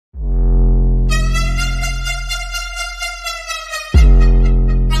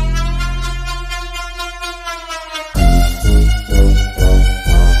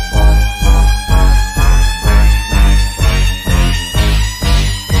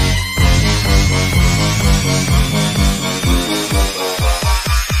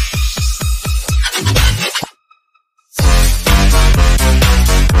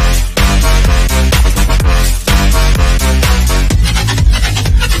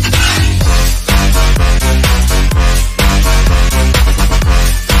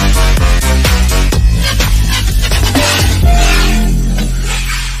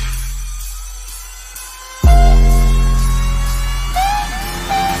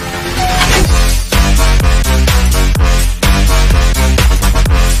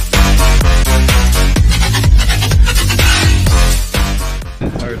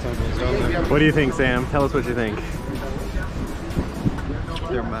do you think, Sam? Tell us what you think.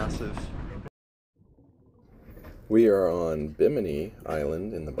 They're massive. We are on Bimini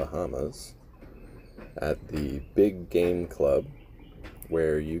Island in the Bahamas at the Big Game Club,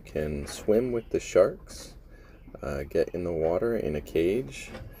 where you can swim with the sharks, get in the water in a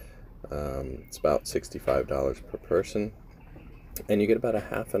cage. It's about $65 per person, and you get about a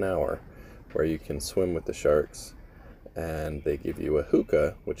half an hour where you can swim with the sharks, and they give you a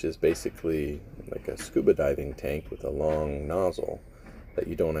hookah, which is basically like a scuba diving tank with a long nozzle that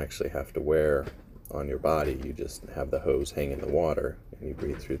you don't actually have to wear on your body. You just have the hose hang in the water and you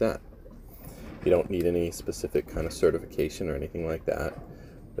breathe through that. You don't need any specific kind of certification or anything like that.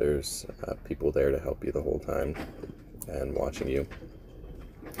 There's people there to help you the whole time and watching you.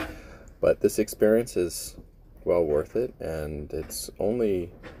 But this experience is well worth it, and it's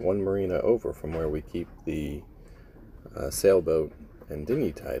only one marina over from where we keep the sailboat and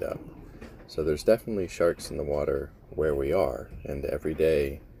dinghy tied up. So there's definitely sharks in the water where we are, and every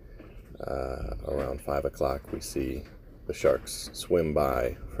day around 5 o'clock we see the sharks swim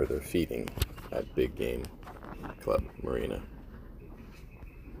by for their feeding at Big Game Club Marina.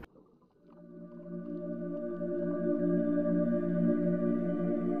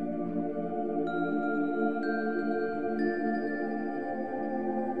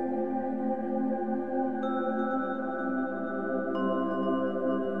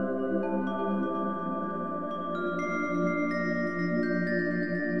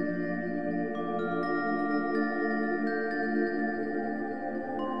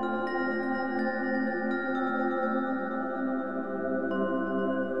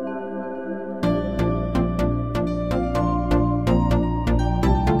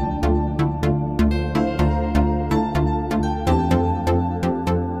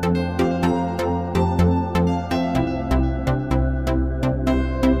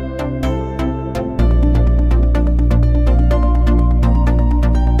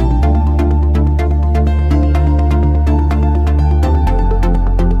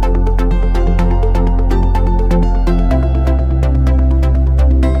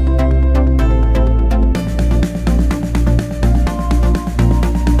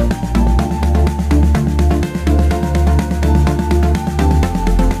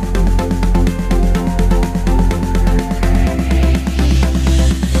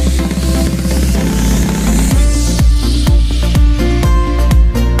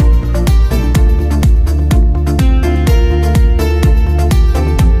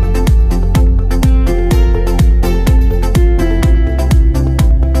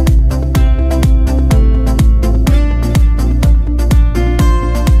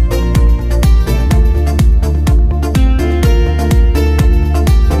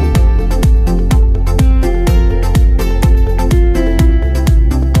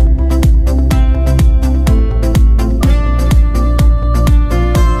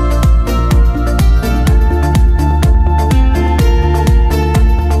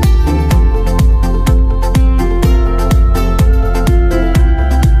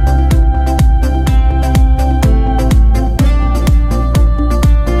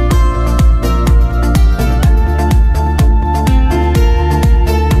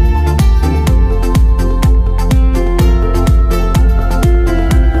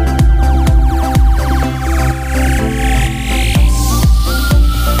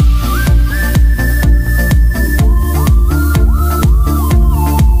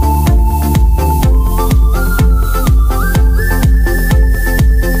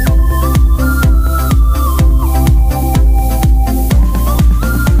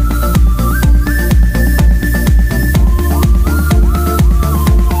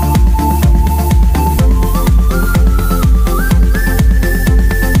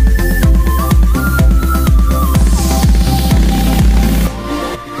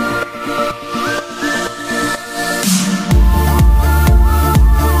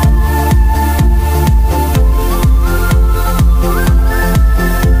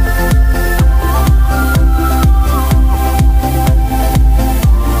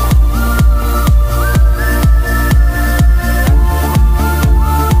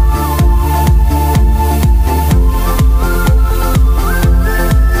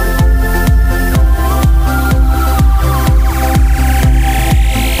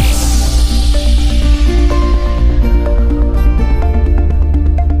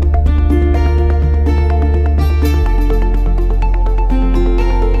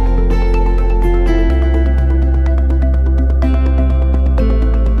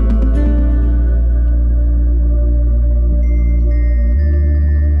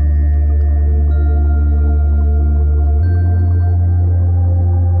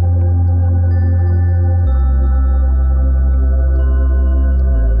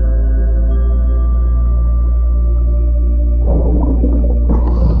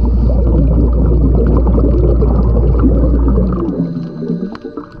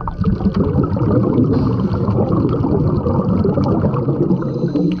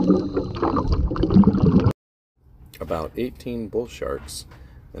 About 18 bull sharks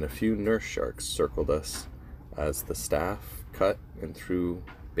and a few nurse sharks circled us as the staff cut and threw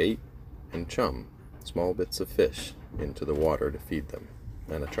bait and chum, small bits of fish, into the water to feed them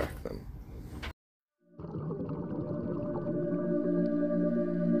and attract them.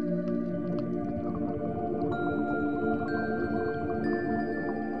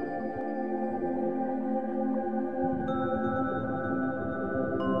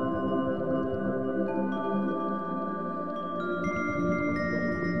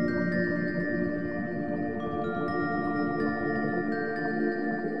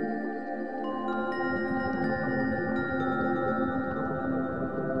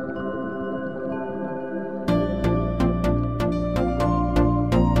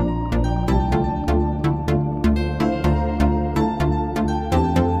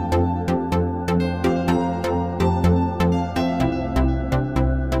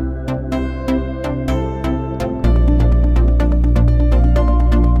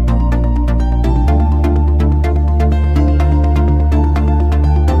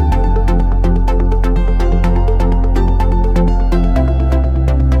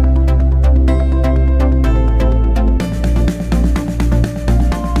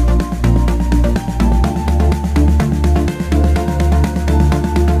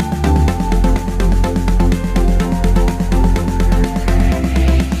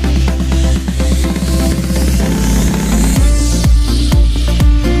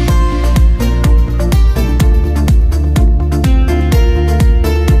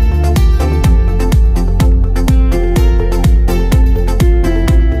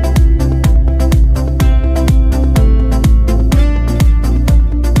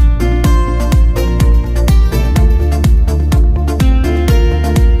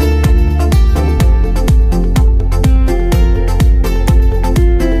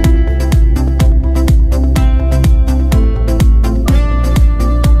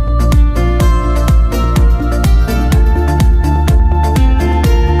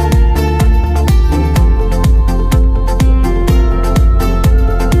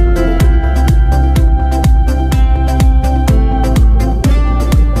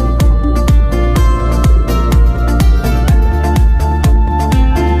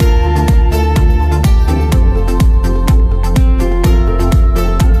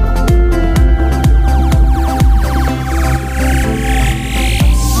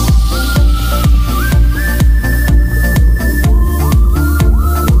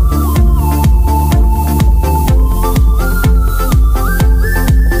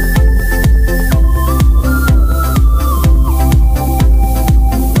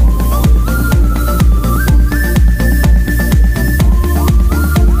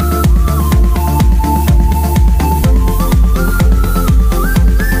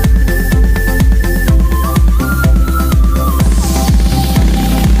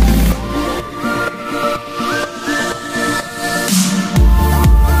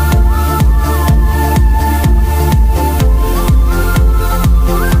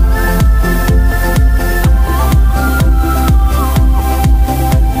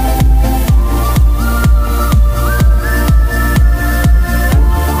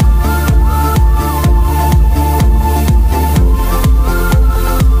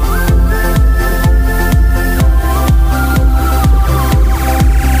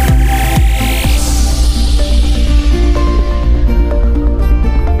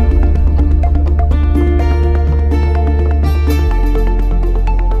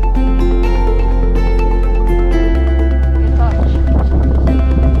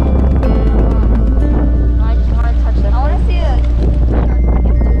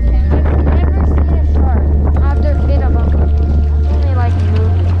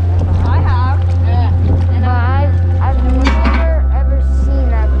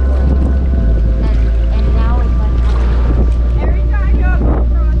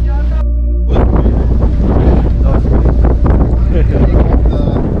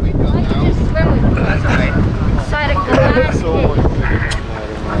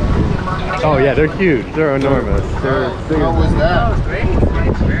 Oh yeah, they're huge. They're enormous. They're How was that? That was great. Great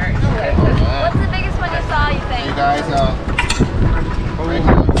experience. What's the biggest one you saw, you think? You guys,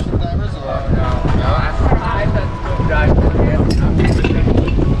 regular ocean divers or? No? I thought scuba diving.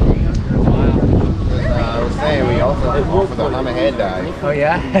 I was saying, we also did one for the hammerhead dive. Oh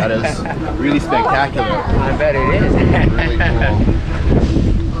yeah? That is really spectacular. I bet it is. Really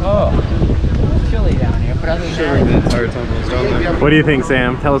cool. Oh, it's chilly down here, but other than that, What do you think,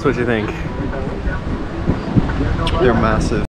 Sam? Tell us what you think. They're massive.